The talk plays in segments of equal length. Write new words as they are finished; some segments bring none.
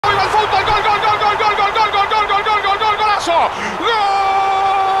golazo!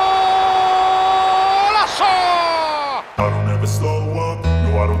 Golazo! I don't ever slow up,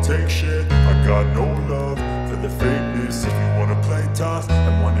 no I don't take shit. I got no love for the fakeness. If you wanna play tough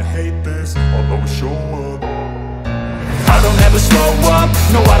and wanna hate this, I'll always show up. I don't ever slow up,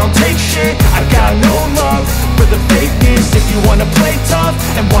 no I don't take shit. I got no love for the fakeness. If you wanna play tough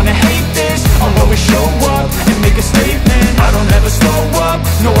and wanna hate this, I'll always show up and make a statement. I don't ever slow up,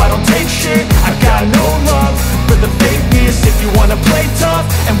 no I don't take shit. I got no love for the fakeness. If you wanna play tough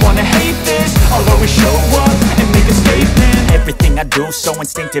and wanna hate this, I'll always show up and make a statement. Everything I do so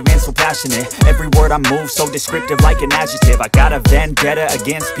instinctive and so passionate. Every word I move so descriptive like an adjective. I got a vendetta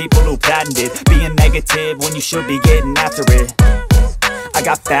against people who patented being negative when you should be getting after it. I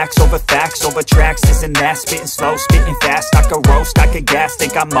got facts over tracks, this and that. Spitting slow, spitting fast, I could roast, I could gas.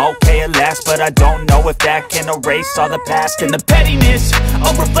 Think I'm okay at last, but I don't know if that can erase all the past. And the pettiness, a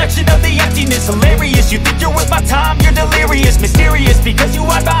reflection of the emptiness. Hilarious, you think you're worth my time, you're delirious. Mysterious, because you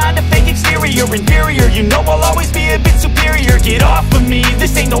hide behind a fake exterior. Inferior, you know I'll always be a bit superior. Get off of me,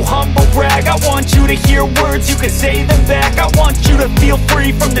 this ain't no humble brag. I want you to hear words, you can say them back. I want you to feel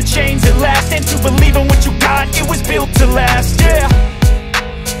free from the chains at last, and to believe in what you got, it was built to last, yeah.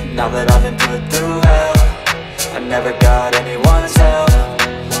 Now that I've been put through hell, I never got anyone's help.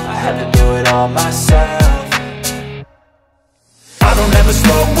 I had to do it all myself. I don't ever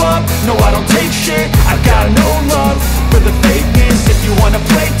slow up, no I don't take shit. I got no love for the fakeness. If you wanna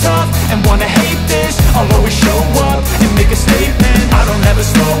play tough and wanna hate this, I'll always show up and make a statement. I don't ever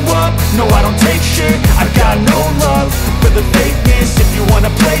slow up, no I don't take shit. I got no love for the fakeness. If you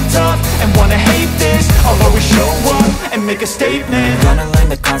wanna play tough and wanna hate this, I'll always show up and make a statement. Gonna learn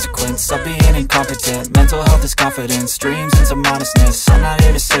the consequence of being incompetent. Mental health is confidence, dreams and some honestness. I'm not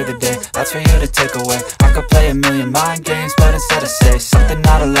here to save the day, that's for you to take away. I could play a million mind games, but instead I say something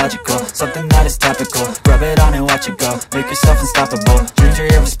not illogical, something that is topical. Rub it on and watch it go, make yourself unstoppable. Dreams are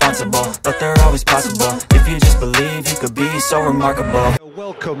irresponsible, but they're always possible. If you just believe, you could be so remarkable.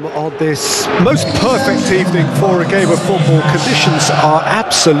 Welcome on this most perfect evening for a game of football. Conditions are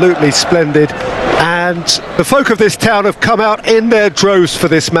absolutely splendid, and the folk of this town have come out in their droves for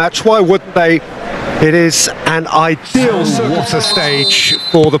this match. Why wouldn't they? It is an ideal water stage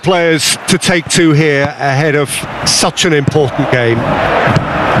for the players to take to here ahead of such an important game.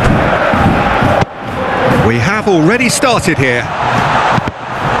 We have already started here.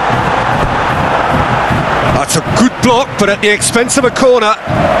 That's a good block, but at the expense of a corner.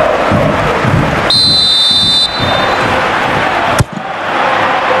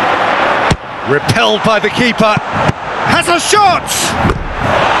 Repelled by the keeper. Has a shot!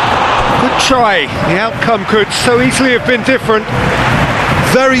 Good try. The outcome could so easily have been different.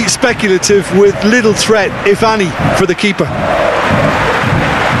 Very speculative with little threat, if any, for the keeper.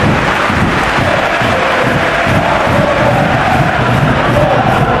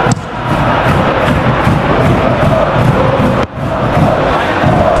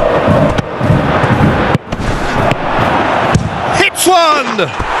 Hits one!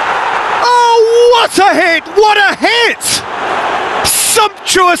 Oh, what a hit! What a hit!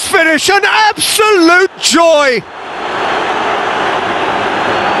 Sumptuous finish, an absolute joy!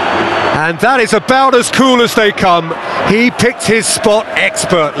 And that is about as cool as they come. He picked his spot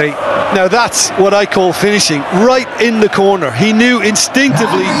expertly. Now that's what I call finishing, right in the corner. He knew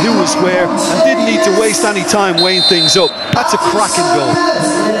instinctively who was where and didn't need to waste any time weighing things up. That's a cracking goal.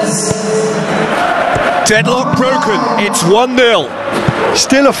 Deadlock broken, it's 1-0.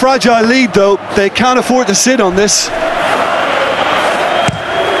 Still a fragile lead though, they can't afford to sit on this.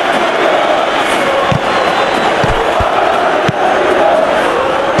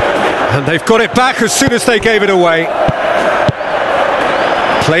 And they've got it back as soon as they gave it away.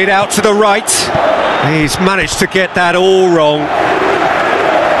 Played out to the right. He's managed to get that all wrong.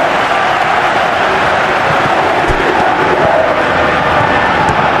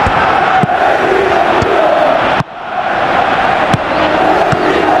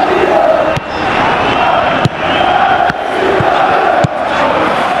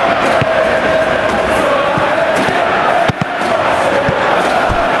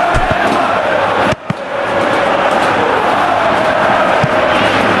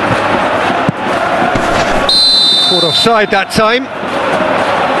 Caught offside that time.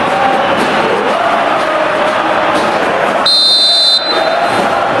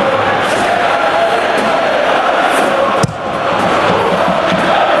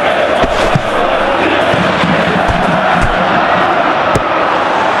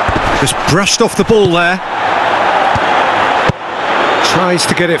 Just brushed off the ball there. Tries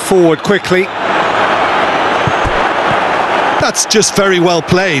to get it forward quickly. that's just very well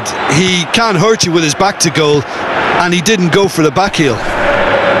played. He can't hurt you with his back to goal, and he didn't go for the back heel.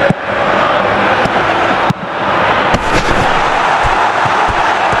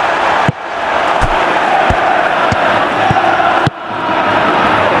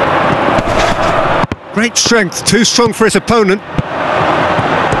 Great strength, too strong for his opponent.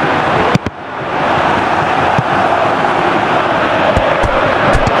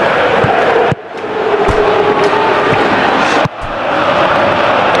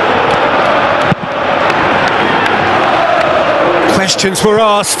 Questions were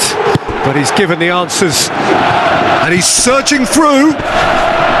asked, but he's given the answers, and he's surging through.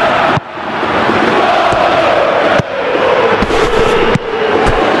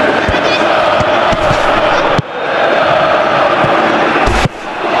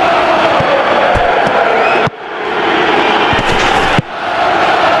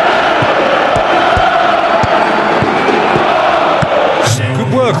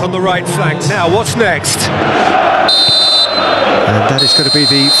 Good work on the right flank. Now, what's next? And that is going to be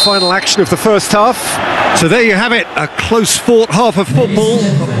the final action of the first half. So there you have it, a close-fought half of football,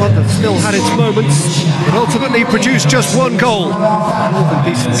 but one that still had its moments, but ultimately produced just one goal. A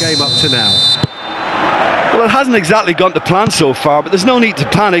decent game up to now. Well, it hasn't exactly gone to plan so far, but there's no need to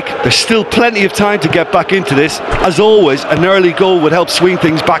panic. There's still plenty of time to get back into this. As always, an early goal would help swing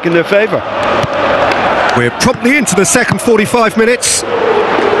things back in their favour. We're promptly into the second 45 minutes.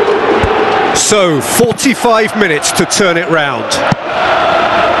 So, 45 minutes to turn it round.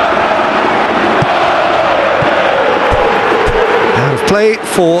 Out of play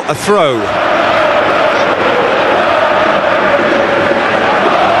for a throw.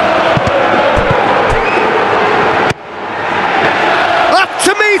 Up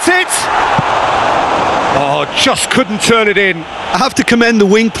to meet it! Oh, just couldn't turn it in. I have to commend the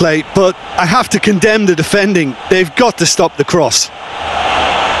wing play, but I have to condemn the defending. They've got to stop the cross.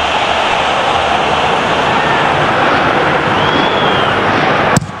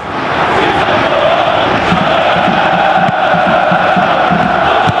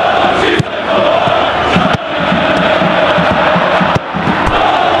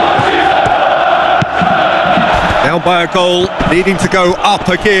 Down by a goal, needing to go up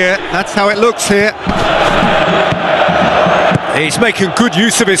a gear. That's how it looks here. He's making good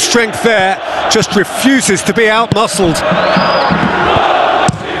use of his strength there, just refuses to be out-muscled.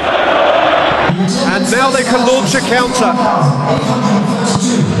 And now they can launch a counter.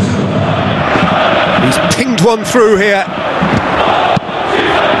 He's pinged one through here.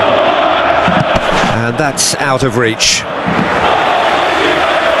 And that's out of reach.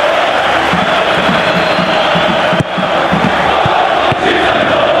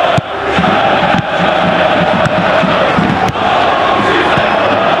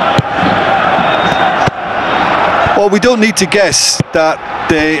 Well, we don't need to guess that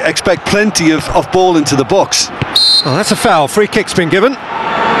they expect plenty of ball into the box. Oh, that's a foul. Free kick's been given.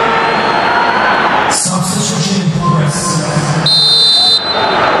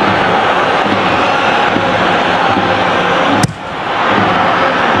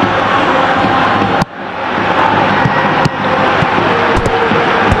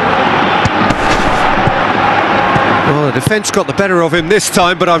 Well, the defence got the better of him this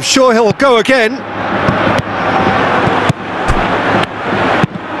time, but I'm sure he'll go again.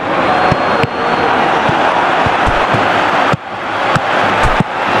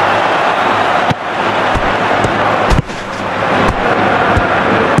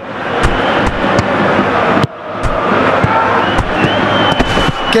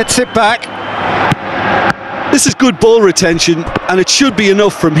 Gets it back. This is good ball retention, and it should be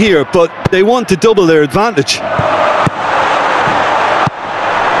enough from here, but they want to double their advantage. And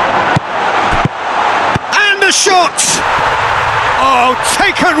the shot! Oh,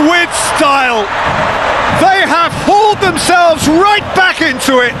 taken with style. They have hauled themselves right back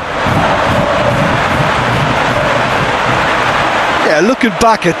into it. Yeah, looking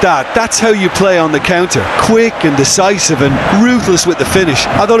back at that, that's how you play on the counter. Quick and decisive and ruthless with the finish.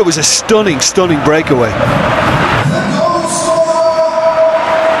 I thought it was a stunning, stunning breakaway.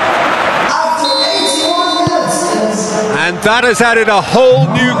 And that has added a whole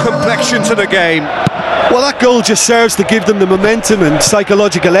new complexion to the game. Well, that goal just serves to give them the momentum and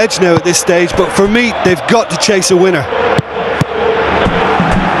psychological edge now at this stage, but for me, they've got to chase a winner.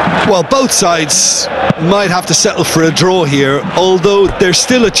 Well, both sides might have to settle for a draw here, although there's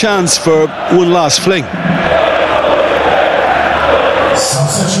still a chance for one last fling.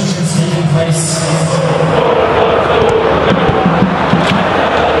 Substitutions taking place.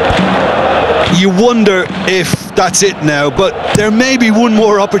 You wonder if that's it now, but there may be one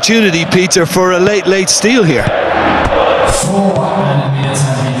more opportunity, Peter, for a late steal here. 4 and minutes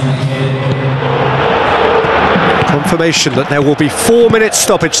have been indicated. Confirmation that there will be 4 minutes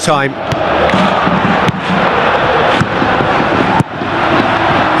stoppage time.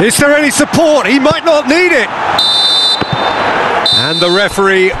 Is there any support? He might not need it. And the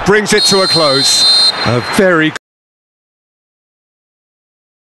referee brings it to a close. A very